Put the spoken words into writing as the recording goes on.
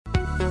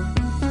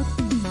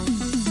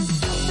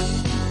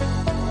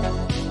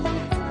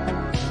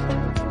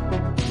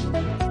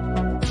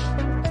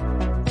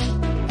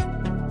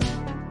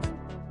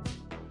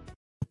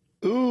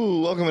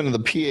Welcome into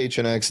the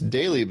PHNX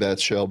Daily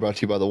Bets Show, brought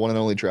to you by the one and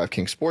only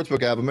DraftKings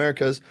Sportsbook app,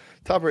 America's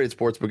top-rated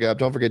sportsbook app.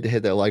 Don't forget to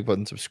hit that like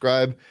button,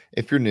 subscribe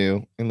if you're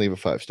new, and leave a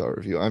 5-star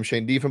review. I'm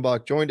Shane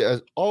Diefenbach, joined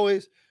as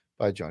always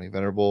by Johnny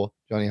Venerable.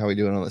 Johnny, how are we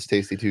doing on this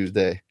Tasty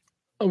Tuesday?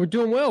 Oh, we're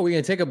doing well. We're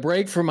going to take a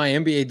break from my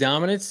NBA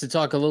dominance to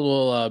talk a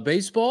little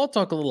baseball,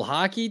 talk a little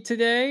hockey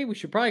today. We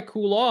should probably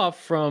cool off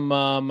from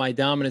my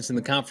dominance in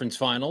the conference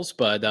finals,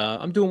 but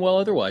I'm doing well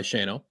otherwise,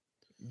 Shano.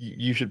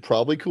 You should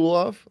probably cool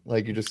off.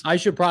 I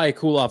should probably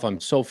cool off. I'm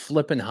so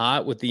flipping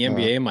hot with the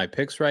NBA and my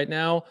picks right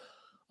now.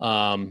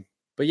 But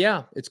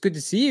yeah, it's good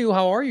to see you.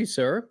 How are you,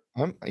 sir?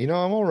 I'm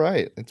all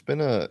right.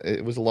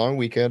 It was a long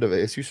weekend of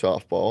ASU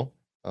softball.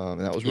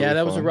 And that was really that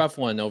fun. was a rough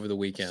one over the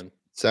weekend.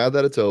 Sad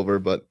that it's over,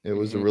 but it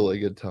was a really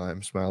good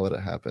time. Smile that it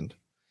happened.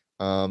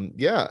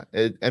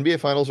 NBA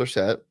finals are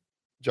set.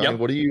 Johnny, Yep.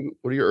 what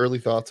are your early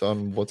thoughts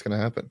on what's going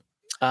to happen?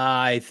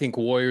 I think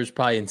Warriors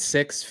probably in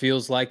 6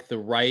 feels like the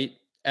right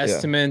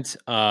estimate.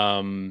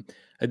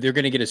 They're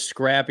going to get a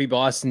scrappy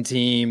Boston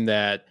team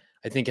that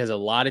I think has a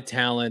lot of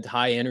talent,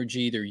 high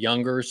energy. They're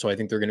younger, so I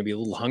think they're going to be a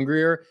little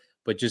hungrier,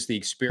 but just the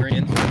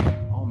experience.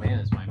 Oh man,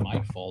 as my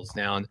mic falls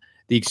down,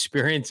 the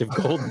experience of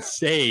Golden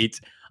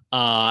State,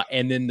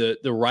 and then the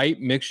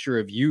right mixture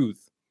of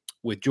youth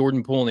with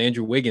Jordan Poole and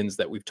Andrew Wiggins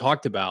that we've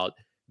talked about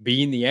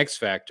being the X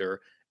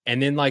factor.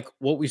 And then like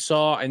what we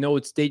saw, I know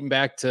it's dating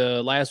back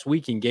to last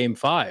week in Game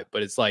 5,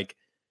 but it's like,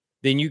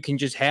 then you can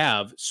just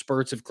have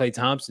spurts of Klay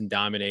Thompson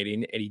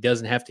dominating, and he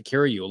doesn't have to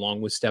carry you along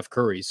with Steph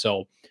Curry.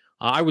 So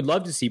I would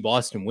love to see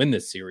Boston win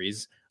this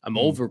series. I'm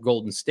over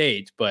Golden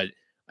State, but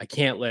I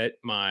can't let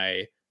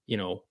my,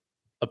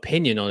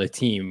 opinion on a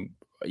team,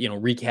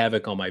 wreak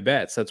havoc on my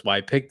bets. That's why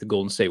I picked the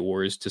Golden State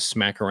Warriors to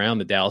smack around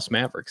the Dallas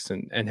Mavericks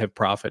and have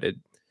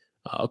profited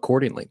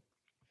accordingly.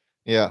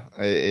 Yeah,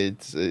 I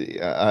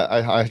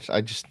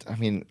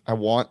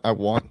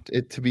want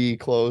it to be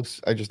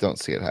close. I just don't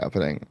see it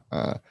happening.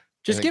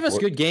 Just give us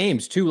good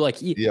games too.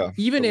 Like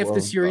even if the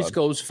series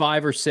goes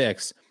 5 or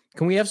 6,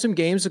 can we have some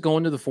games that go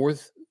into the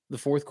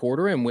fourth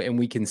quarter and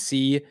we can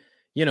see,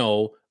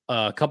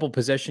 a couple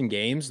possession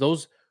games?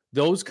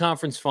 Those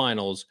conference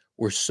finals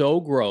were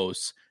so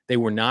gross. They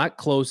were not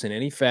close in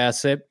any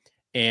facet.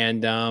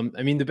 And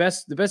the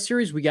best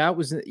series we got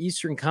was in the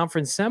Eastern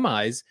Conference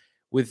semis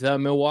with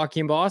Milwaukee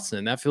and Boston.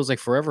 And that feels like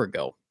forever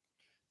ago.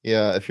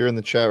 Yeah, if you're in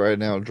the chat right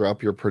now,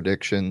 drop your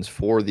predictions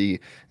for the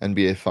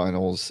NBA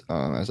Finals.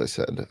 As I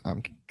said,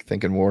 I'm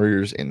thinking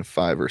Warriors in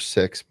 5 or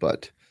 6,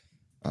 but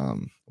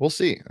we'll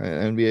see.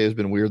 NBA has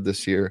been weird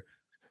this year.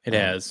 It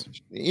has.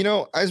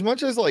 As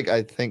much as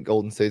I think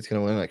Golden State's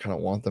going to win, I kind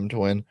of want them to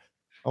win.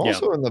 I'm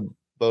also in the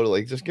boat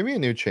of just give me a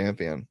new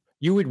champion.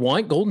 You would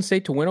want Golden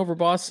State to win over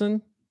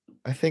Boston?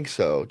 I think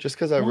so, just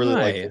because I really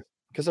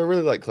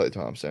like Klay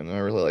Thompson, and I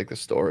really like the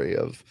story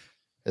of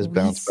his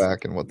bounce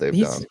back and what they've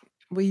done.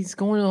 Well, he's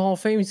going to the Hall of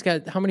Fame. He's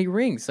got how many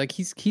rings?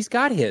 He's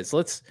got his.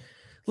 Let's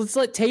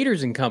let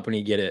Taters and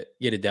company get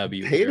a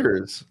W.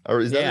 Taters? Or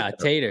is that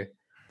Tater.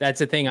 That's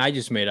a thing I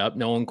just made up.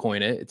 No one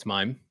coined it. It's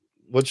mine.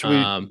 What should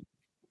we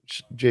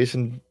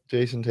Jason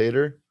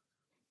Tater?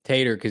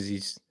 Tater,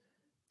 because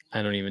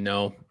I don't even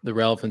know the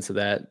relevance of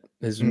that.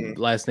 His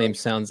last name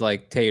sounds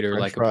like Tater,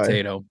 like a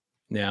potato.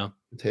 Yeah.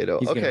 Potato.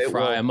 He's going to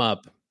fry him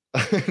up.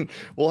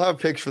 We'll have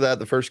picks for that.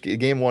 The first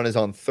game 1 is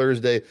on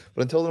Thursday,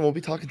 but until then, we'll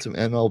be talking some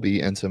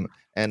MLB and some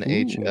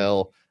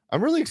NHL. Ooh.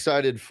 I'm really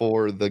excited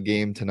for the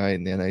game tonight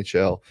in the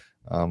NHL.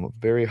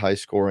 Very high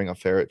scoring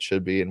affair it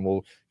should be, and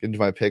we'll get into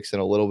my picks in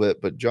a little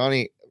bit. But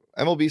Johnny,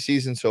 MLB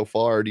season so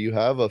far, do you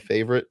have a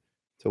favorite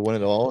to win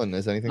it all? And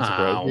has anything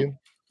surprised you?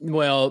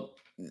 Well,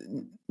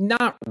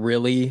 not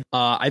really.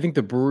 I think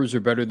the Brewers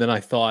are better than I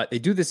thought. They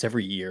do this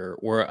every year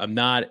where I'm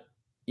not,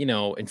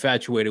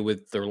 infatuated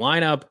with their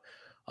lineup.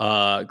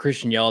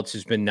 Christian Yelich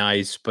has been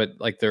nice, but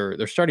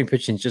their starting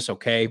pitching is just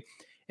okay.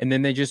 And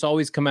then they just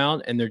always come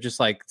out and they're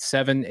just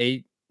 7,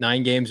 8,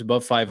 9 games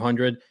above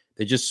 500.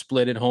 They just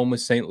split at home with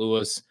St.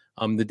 Louis.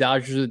 The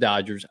Dodgers are the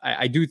Dodgers.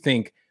 I do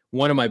think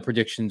one of my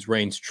predictions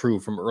reigns true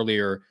from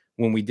earlier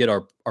when we did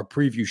our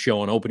preview show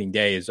on opening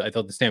day is I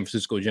thought the San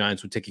Francisco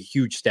Giants would take a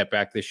huge step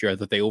back this year. I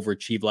thought they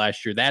overachieved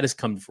last year. That has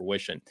come to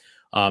fruition.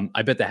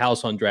 I bet the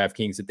house on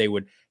DraftKings that they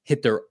would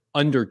hit their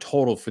under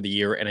total for the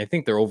year. And I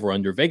think their over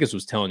under, Vegas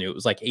was telling you, it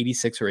was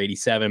 86 or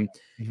 87.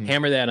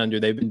 Hammer that under.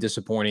 They've been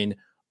disappointing.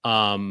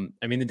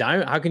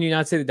 The how can you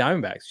not say the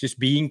Diamondbacks? Just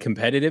being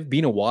competitive,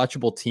 being a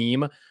watchable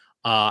team,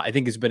 I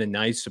think has been a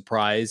nice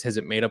surprise. Has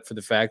it made up for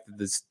the fact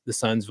that the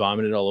Suns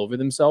vomited all over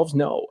themselves?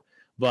 No.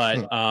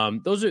 But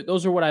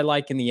those are what I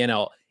like in the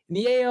NL. In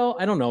the AL,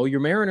 I don't know. Your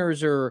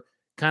Mariners are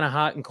kind of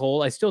hot and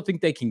cold. I still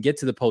think they can get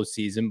to the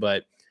postseason,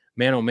 but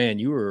man, oh man,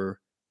 you were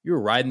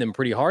riding them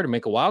pretty hard to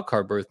make a wild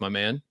card berth, my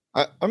man.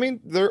 I mean,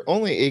 they're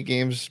only 8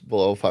 games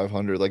below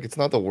 500. It's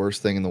not the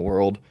worst thing in the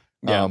world.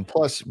 Yeah.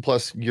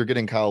 Plus, you're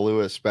getting Kyle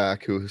Lewis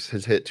back, who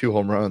has hit 2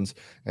 home runs,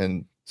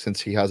 and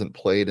since he hasn't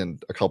played in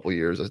a couple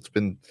years, it's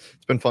been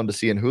fun to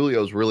see. And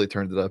Julio's really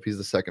turned it up. He's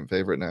the second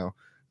favorite now.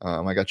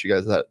 I got you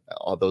guys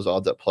those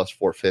odds at plus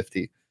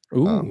 450.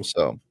 Ooh.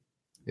 So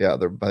Yeah,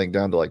 they're I think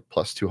down to like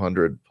plus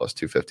 200, plus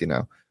 250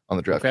 now on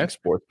the DraftKings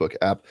Sportsbook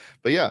app.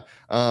 But yeah,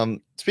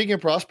 speaking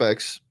of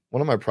prospects,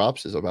 one of my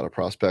props is about a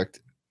prospect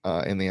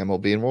in the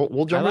MLB, and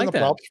we'll jump in the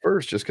props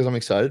first just because I'm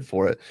excited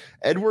for it.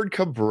 Edward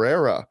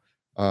Cabrera,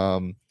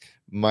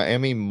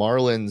 Miami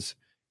Marlins.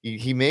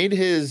 He made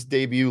his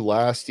debut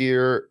last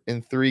year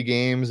in 3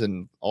 games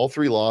and all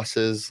 3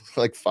 losses,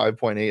 like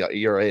 5.8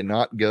 ERA,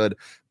 not good.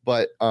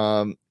 But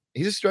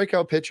he's a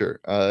strikeout pitcher.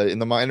 In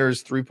the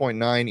minors,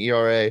 3.9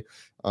 ERA,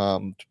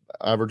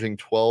 averaging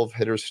 12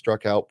 hitters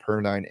struck out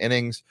per 9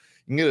 innings.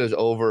 You can get it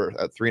over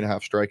at 3.5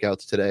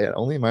 strikeouts today at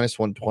only minus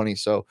 120.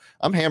 So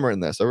I'm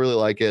hammering this. I really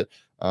like it.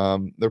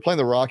 They're playing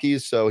the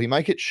Rockies, so he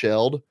might get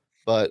shelled,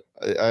 but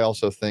I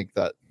also think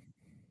that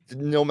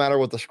no matter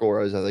what the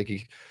score is, I think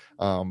he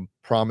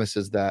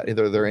promises that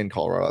either they're in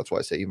Colorado. That's why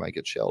I say he might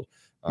get shelled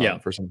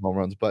for some home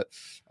runs. But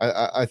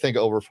I think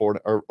over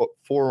 4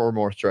 or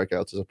more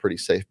strikeouts is a pretty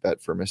safe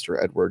bet for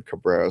Mr. Edward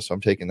Cabrera. So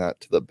I'm taking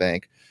that to the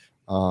bank.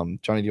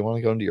 Johnny, do you want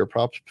to go into your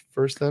props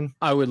first then?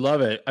 I would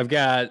love it. I've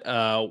got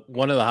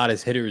one of the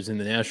hottest hitters in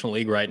the National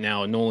League right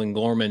now, Nolan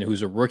Gorman,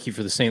 who's a rookie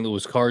for the St.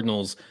 Louis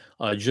Cardinals,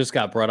 just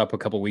got brought up a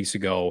couple weeks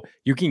ago.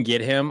 You can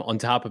get him on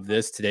top of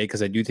this today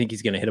because I do think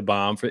he's going to hit a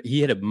bomb.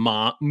 He hit a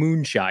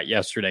moonshot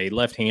yesterday,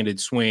 left-handed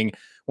swing,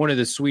 one of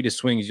the sweetest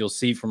swings you'll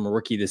see from a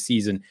rookie this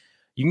season.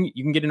 You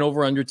can get an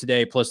over-under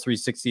today, plus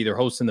 360. They're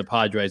hosting the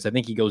Padres. I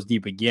think he goes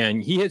deep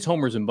again. He hits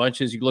homers in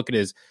bunches. You look at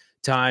his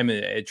time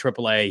at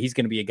AAA, he's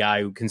going to be a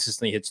guy who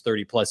consistently hits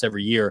 30 plus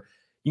every year.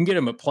 You can get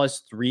him at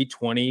plus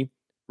 320,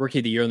 rookie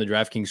of the year in the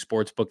DraftKings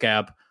Sportsbook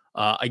app.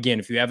 Again,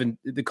 if you haven't,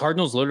 the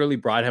Cardinals literally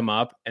brought him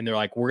up and they're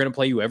like, we're going to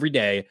play you every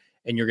day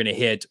and you're going to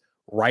hit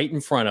right in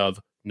front of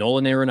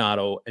Nolan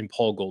Arenado and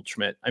Paul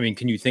Goldschmidt. I mean,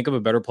 can you think of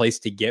a better place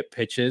to get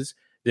pitches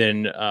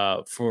than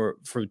for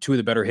 2 of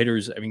the better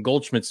hitters? I mean,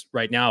 Goldschmidt's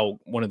right now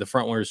one of the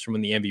front runners from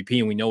the MVP,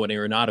 and we know what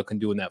Arenado can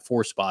do in that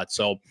 4 spot.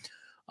 So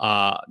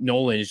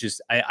Nolan is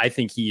just, I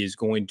think he is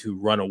going to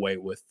run away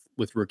with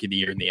rookie of the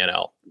year in the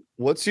NL.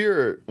 What's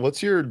your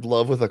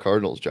love with the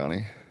Cardinals,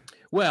 Johnny?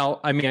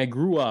 Well, I mean, I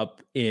grew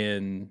up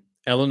in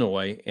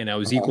Illinois and I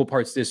was equal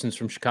parts distance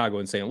from Chicago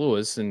and St.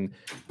 Louis, and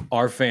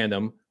our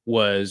fandom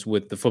was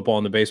with the football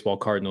and the baseball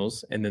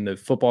Cardinals. And then the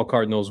football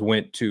Cardinals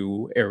went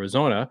to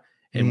Arizona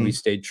and we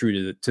stayed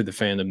true to the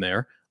fandom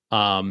there.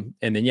 And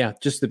then, yeah,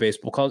 just the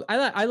baseball calls.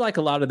 I like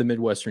a lot of the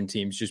Midwestern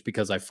teams just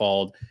because I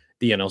followed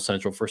the NL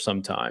Central for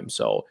some time.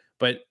 So,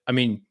 but I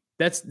mean,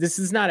 this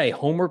is not a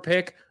homer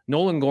pick.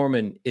 Nolan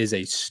Gorman is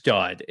a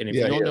stud. And if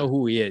you don't know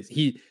who he is,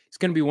 he's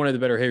going to be one of the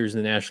better hitters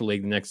in the National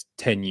League the next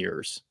 10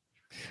 years.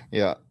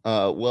 Yeah.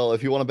 Well,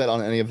 if you want to bet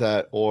on any of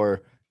that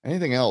or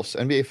anything else,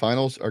 NBA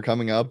Finals are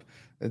coming up.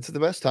 It's the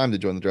best time to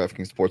join the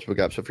DraftKings Sportsbook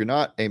app. So if you're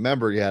not a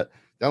member yet,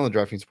 download the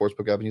DraftKings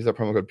Sportsbook app and use that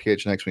promo code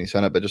PHNX when you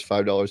sign up at just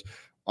 $5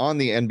 on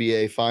the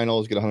NBA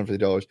Finals. Get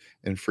 $150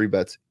 in free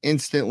bets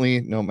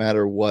instantly, no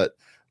matter what.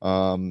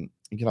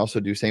 You can also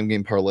do same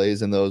game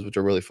parlays in those, which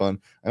are really fun.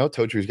 I know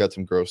Totru's got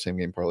some gross same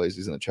game parlays.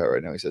 He's in the chat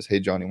right now. He says, "Hey,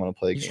 Johnny, want to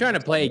play a game?" He's trying to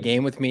play a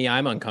game with me.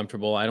 I'm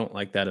uncomfortable. I don't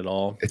like that at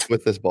all. It's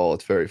with this ball.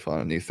 It's very fun.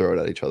 And you throw it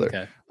at each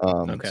other.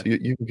 Okay. So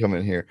you can come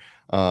in here.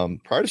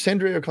 Prior to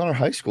Sandra O'Connor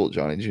High School,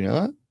 Johnny, did you know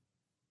that?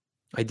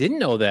 I didn't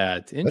know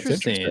that.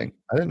 Interesting.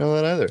 I didn't know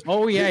that either.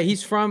 Oh yeah,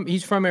 he's from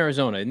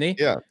Arizona, isn't he?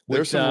 Yeah.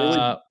 There's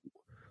some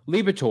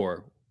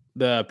Libator,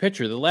 the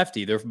pitcher, the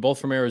lefty. They're both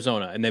from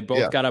Arizona, and they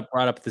both got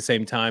brought up at the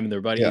same time, and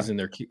they're buddies, and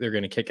they're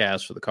going to kick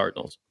ass for the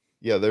Cardinals.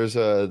 Yeah, there's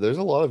a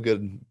lot of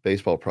good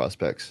baseball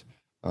prospects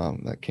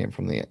that came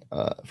from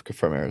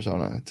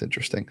Arizona. It's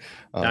interesting.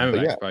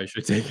 Diamondbacks probably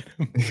should take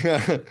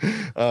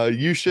it.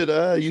 You should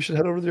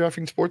head over to the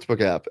DraftKings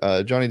Sportsbook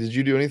app. Johnny, did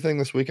you do anything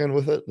this weekend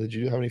with it? Did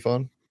you have any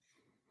fun?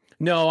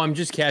 No, I'm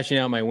just cashing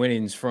out my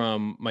winnings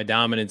from my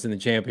dominance in the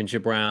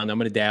championship round. I'm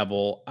going to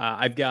dabble.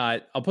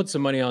 I'll put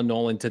some money on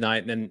Nolan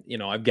tonight, and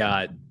then I've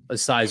got a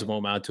sizable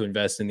amount to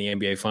invest in the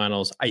NBA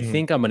Finals. I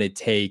think I'm going to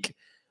take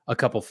a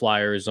couple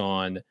flyers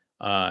on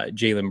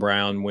Jaylen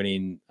Brown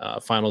winning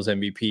Finals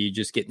MVP,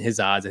 just getting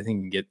his odds. I think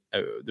you can get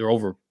they're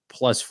over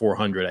plus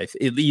 400.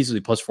 Easily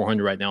plus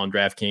 400 right now on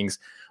DraftKings.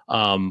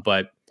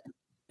 But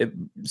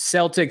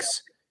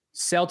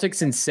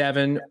Celtics in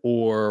 7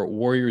 or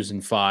Warriors in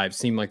 5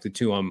 seem like the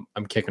two I'm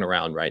kicking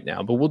around right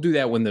now. But we'll do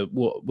that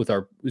with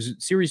our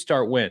series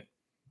start when?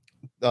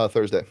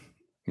 Thursday.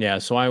 Yeah,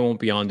 so I won't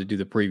be on to do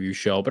the preview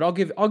show, but I'll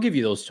give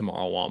you those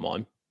tomorrow while I'm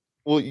on.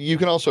 Well, you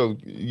can also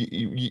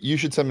you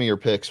should send me your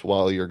picks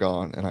while you're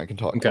gone, and I can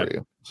talk for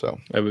you. So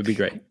that would be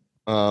great.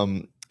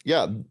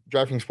 Yeah,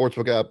 DraftKings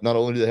Sportsbook app. Not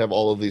only do they have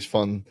all of these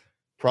fun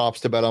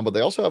props to bet on, but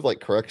they also have like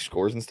correct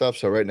scores and stuff.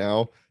 So right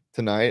now,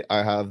 tonight,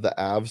 I have the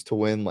Avs to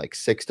win like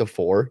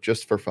 6-4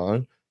 just for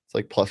fun. It's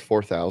like plus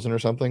 4,000 or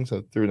something.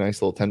 So through a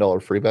nice little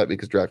 $10 free bet,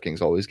 because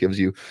DraftKings always gives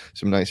you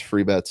some nice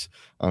free bets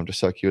to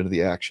suck you into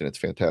the action. It's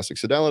fantastic.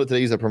 So download it today.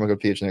 Use that promo code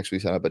PHNX. We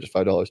sign up at just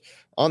 $5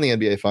 on the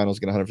NBA Finals.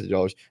 Get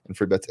 $150 in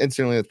free bets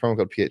instantly. That's promo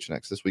code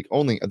PHNX this week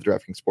only at the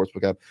DraftKings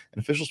Sportsbook app, an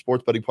official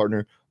sports betting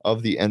partner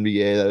of the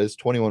NBA. That is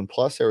 21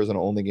 plus.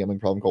 Arizona only. Gambling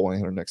problem? Call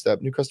 1-800-NEXT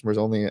STEP. New customers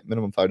only. At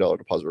minimum $5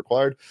 deposit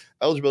required.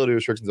 Eligibility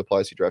restrictions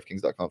apply. See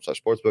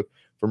DraftKings.com/sportsbook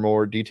for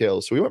more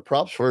details. So we went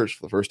props first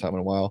for the first time in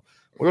a while.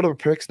 We'll go to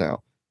picks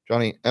now.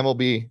 Johnny,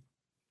 MLB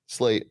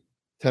slate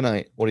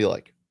tonight. What do you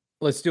like?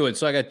 Let's do it.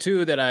 So I got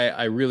two that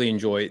I really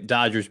enjoy.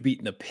 Dodgers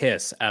beating the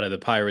piss out of the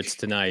Pirates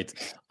tonight,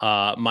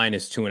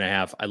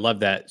 -2.5. I love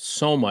that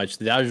so much.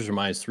 The Dodgers are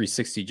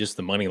 -360, just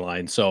the money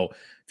line. So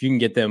if you can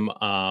get them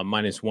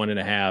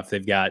 -1.5,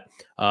 they've got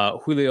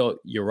Julio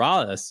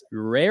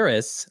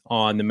Urias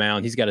on the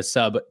mound. He's got a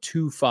sub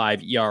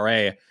 2.5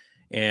 ERA.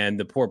 And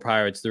the poor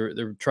Pirates,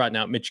 they're trotting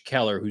out Mitch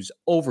Keller, who's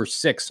over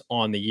 6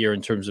 on the year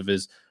in terms of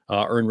his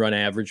earned run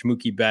average.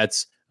 Mookie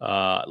Betts,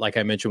 like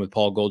I mentioned with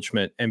Paul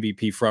Goldschmidt,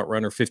 MVP front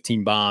runner,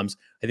 15 bombs.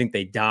 I think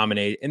they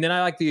dominate. And then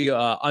I like the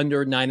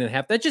under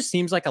 9.5. That just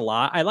seems like a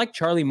lot. I like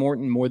Charlie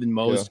Morton more than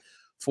most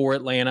for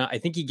Atlanta. I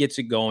think he gets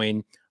it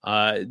going.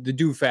 The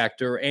do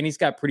factor, and he's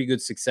got pretty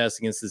good success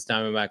against this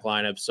Diamondback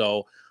lineup.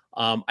 So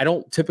I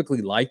don't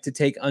typically like to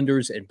take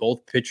unders, and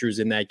both pitchers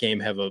in that game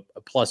have a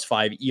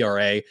 +5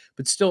 ERA,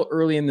 but still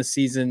early in the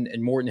season,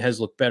 and Morton has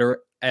looked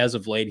better as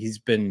of late. He's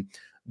been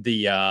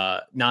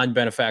the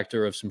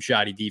non-benefactor of some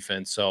shoddy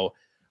defense. So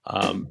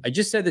I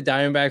just said the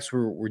Diamondbacks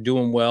were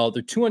doing well.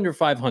 They're 2 under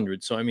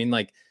 500. So, I mean,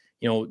 like,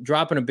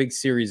 dropping a big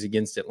series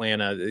against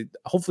Atlanta,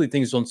 hopefully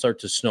things don't start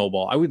to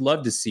snowball. I would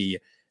love to see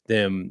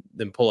them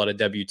pull out a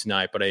W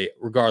tonight, but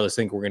regardless,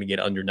 think we're going to get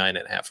under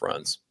 9.5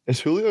 runs. Is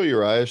Julio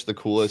Urias the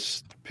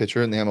coolest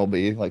pitcher in the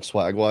MLB, like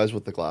swag wise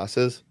with the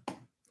glasses?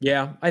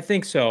 Yeah, I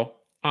think so.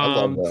 I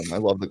love them. I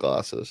love the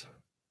glasses.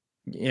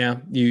 Yeah,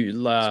 you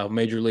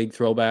major league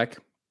throwback.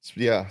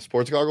 Yeah,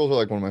 sports goggles are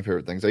like one of my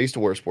favorite things. I used to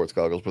wear sports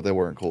goggles, but they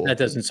weren't cool. That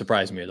doesn't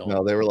surprise me at all.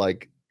 No, they were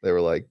like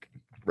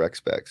rec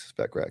specs,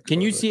 spec rec. Can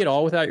you see it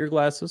all without your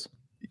glasses?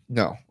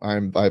 No, I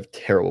have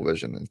terrible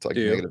vision. It's like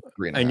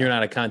 -3.5. And you're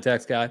not a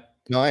contacts guy?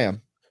 No, I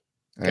am.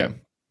 I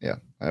am. Yeah,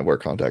 I wear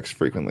contacts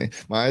frequently.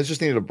 My eyes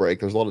just needed a break.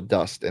 There's a lot of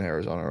dust in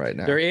Arizona right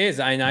now. There is.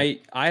 I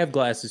have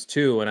glasses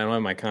too, and I don't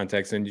have my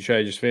contacts in. Should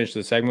I just finish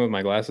the segment with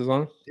my glasses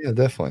on? Yeah,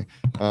 definitely.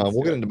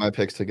 We'll get into my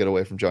picks to get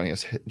away from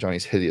Johnny's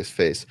hideous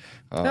face.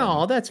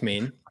 No, that's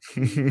mean.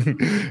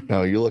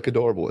 No, you look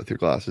adorable with your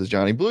glasses,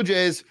 Johnny. Blue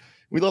Jays.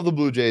 We love the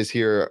Blue Jays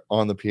here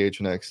on the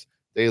PHNX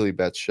Daily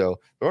Bets Show.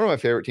 They're one of my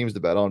favorite teams to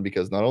bet on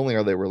because not only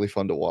are they really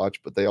fun to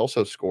watch, but they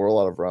also score a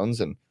lot of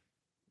runs. And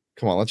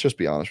come on, let's just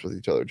be honest with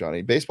each other,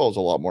 Johnny. Baseball is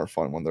a lot more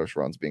fun when there's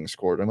runs being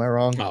scored. Am I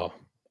wrong? Oh,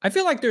 I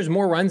feel like there's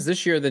more runs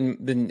this year than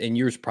in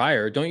years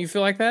prior. Don't you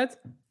feel like that?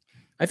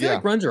 I feel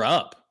like runs are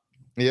up.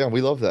 Yeah,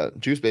 we love that.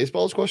 Juice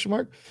Baseballs, question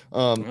mark.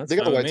 They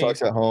got the White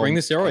Sox at home. Bring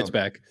the steroids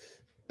back.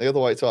 They got the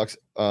White Sox,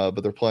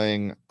 but they're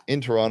playing in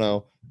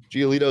Toronto.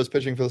 Giolito's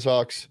pitching for the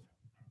Sox.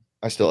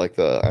 I still like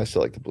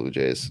the Blue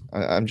Jays.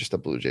 I'm just a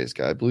Blue Jays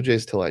guy. Blue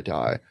Jays till I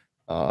die.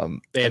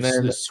 They have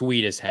the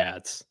sweetest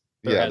hats.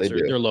 They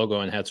do. Their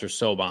logo and hats are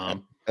so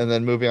bomb. And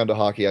then moving on to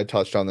hockey, I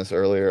touched on this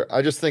earlier.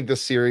 I just think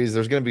this series,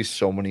 there's going to be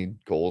so many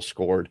goals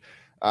scored.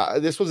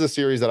 This was a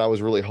series that I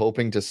was really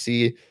hoping to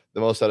see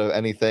the most out of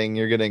anything.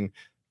 You're getting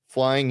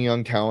flying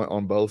young talent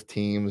on both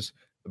teams.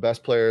 The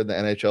best player in the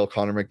NHL,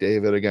 Connor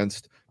McDavid,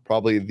 against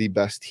probably the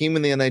best team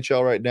in the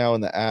NHL right now in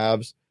the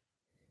Avs.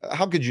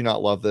 How could you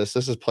not love this?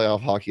 This is playoff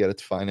hockey at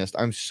its finest.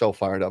 I'm so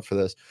fired up for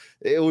this.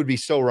 It would be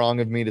so wrong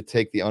of me to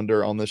take the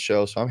under on this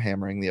show, so I'm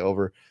hammering the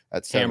over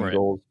at 7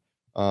 goals.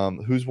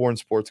 Who's worn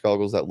sports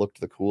goggles that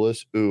looked the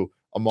coolest? Ooh,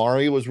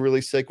 Amari was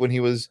really sick when he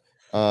was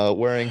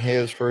wearing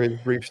his for his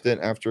brief stint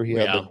after he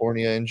had the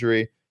cornea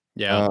injury.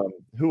 Yeah.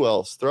 Who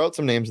else? Throw out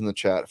some names in the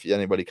chat if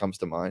anybody comes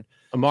to mind.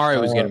 Amari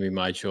was going to be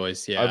my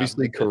choice. Yeah.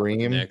 Obviously,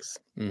 Kareem.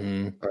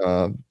 Mm-hmm.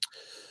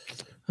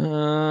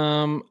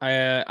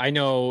 I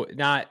know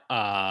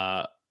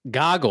not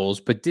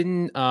goggles, but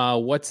didn't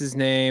what's his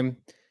name?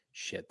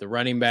 Shit, the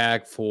running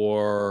back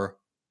for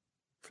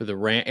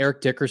the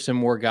Eric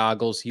Dickerson wore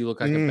goggles. He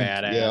looked like a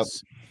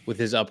badass with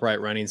his upright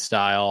running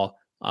style.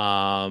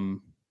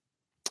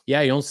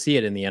 Yeah, you don't see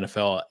it in the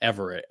NFL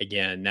ever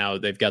again. Now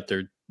they've got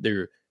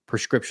their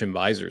prescription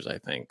visors, I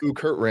think. Ooh,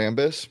 Kurt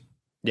Rambis.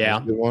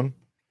 Yeah. Good one.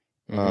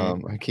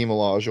 Hakeem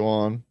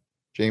Olajuwon,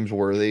 James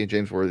Worthy.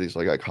 James Worthy's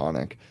like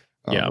iconic.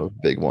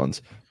 Big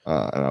ones.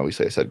 And I always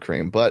say I said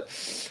cream, but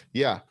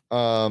yeah,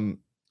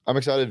 I'm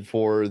excited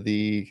for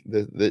the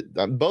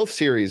both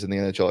series in the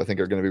NHL. I think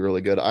are going to be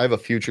really good. I have a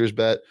futures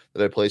bet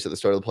that I placed at the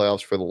start of the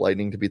playoffs for the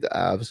Lightning to beat the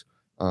Avs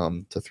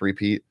to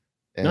three-peat,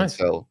 and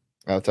so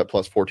it's at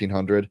plus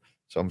 1,400.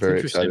 So I'm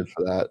very excited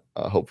for that.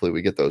 Hopefully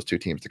we get those two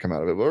teams to come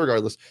out of it. But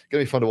regardless, it's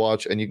going to be fun to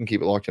watch, and you can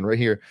keep it locked in right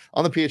here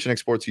on the PHNX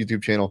Sports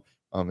YouTube channel.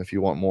 If you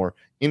want more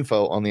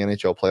info on the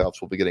NHL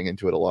playoffs, we'll be getting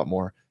into it a lot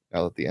more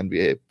now that the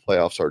NBA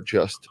playoffs are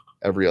just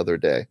every other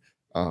day.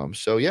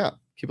 So yeah,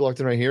 keep it locked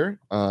in right here.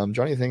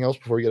 Johnny, anything else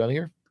before we get out of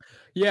here?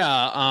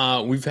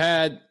 Yeah, we've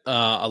had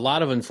a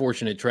lot of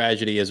unfortunate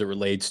tragedy as it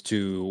relates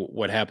to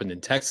what happened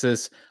in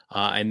Texas,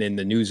 and then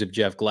the news of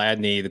Jeff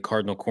Gladney, the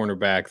Cardinal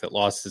cornerback that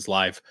lost his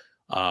life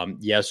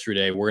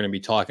yesterday. We're going to be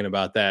talking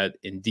about that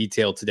in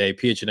detail today.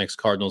 PHNX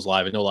Cardinals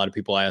Live. I know a lot of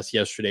people asked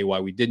yesterday why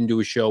we didn't do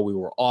a show. We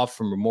were off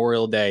from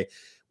Memorial Day.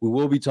 We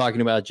will be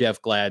talking about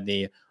Jeff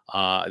Gladney,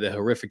 the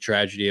horrific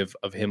tragedy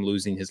of him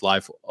losing his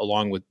life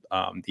along with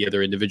the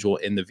other individual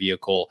in the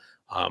vehicle.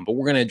 But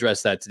we're going to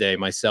address that today.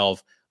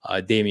 Myself,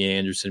 Damian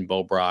Anderson,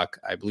 Bo Brock.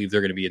 I believe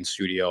they're going to be in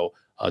studio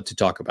to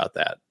talk about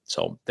that.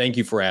 So thank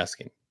you for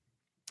asking.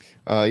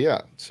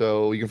 Yeah.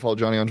 So you can follow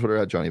Johnny on Twitter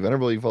at Johnny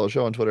Venerable. You can follow the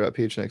show on Twitter at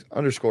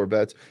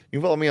PHNX_bets. You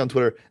can follow me on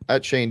Twitter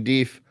at Shane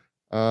Deef.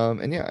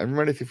 And yeah, I'm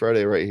Monday through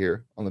Friday right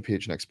here on the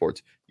PHNX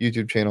Sports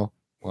YouTube channel,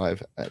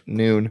 live at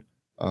noon.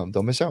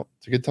 Don't miss out.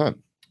 It's a good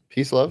time.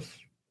 Peace, love.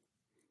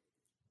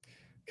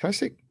 Can I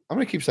say, I'm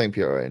going to keep saying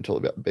PRA until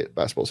the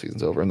basketball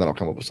season's over, and then I'll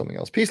come up with something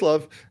else. Peace,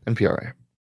 love, and PRA.